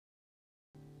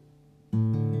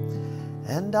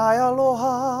And I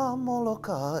aloha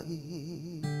Molokai.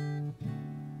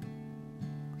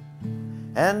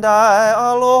 And I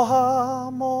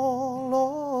aloha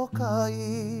Molokai.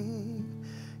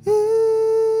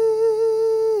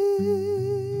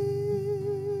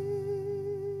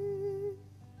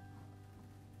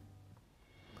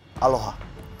 Aloha.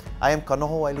 I am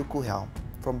Kanoho Wailuku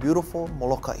from beautiful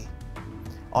Molokai.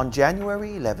 On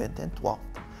January 11th and 12th,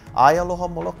 I Aloha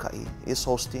Molokai is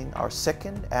hosting our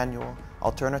second annual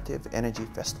Alternative Energy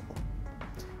Festival.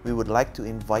 We would like to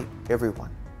invite everyone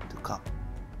to come.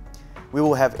 We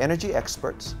will have energy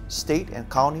experts, state and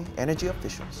county energy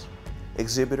officials,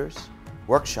 exhibitors,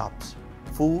 workshops,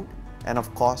 food, and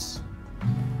of course,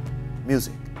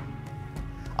 music.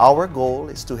 Our goal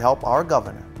is to help our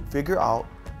governor figure out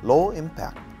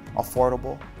low-impact,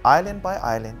 affordable,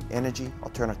 island-by-island energy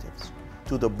alternatives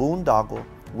to the boondoggle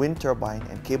wind turbine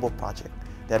and cable project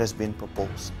that has been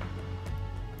proposed.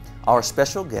 Our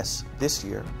special guests this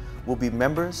year will be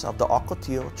members of the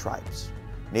Ocotillo tribes,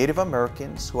 Native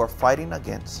Americans who are fighting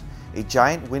against a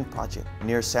giant wind project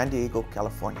near San Diego,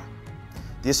 California.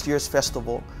 This year's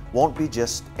festival won't be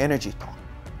just energy talk,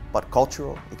 but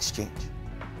cultural exchange.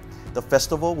 The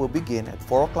festival will begin at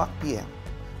 4:00 p.m.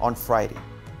 on Friday,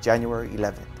 January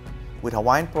 11th, with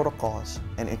Hawaiian protocols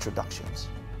and introductions.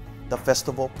 The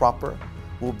festival proper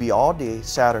will be all day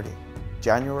Saturday,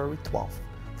 January 12th,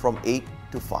 from 8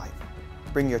 to 5.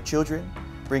 Bring your children,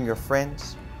 bring your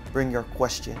friends, bring your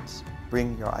questions,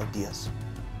 bring your ideas.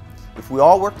 If we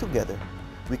all work together,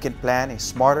 we can plan a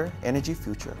smarter energy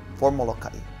future for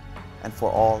Molokai and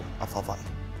for all of Hawaii.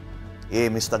 Hey,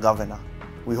 Mr. Governor,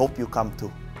 we hope you come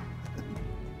too.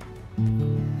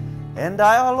 And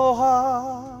I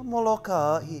aloha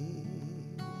Molokai.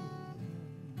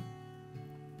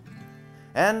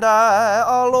 And I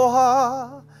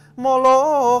aloha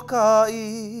Molokai.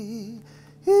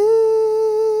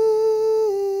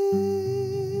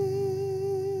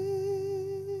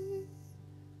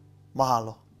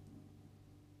 Mahalo.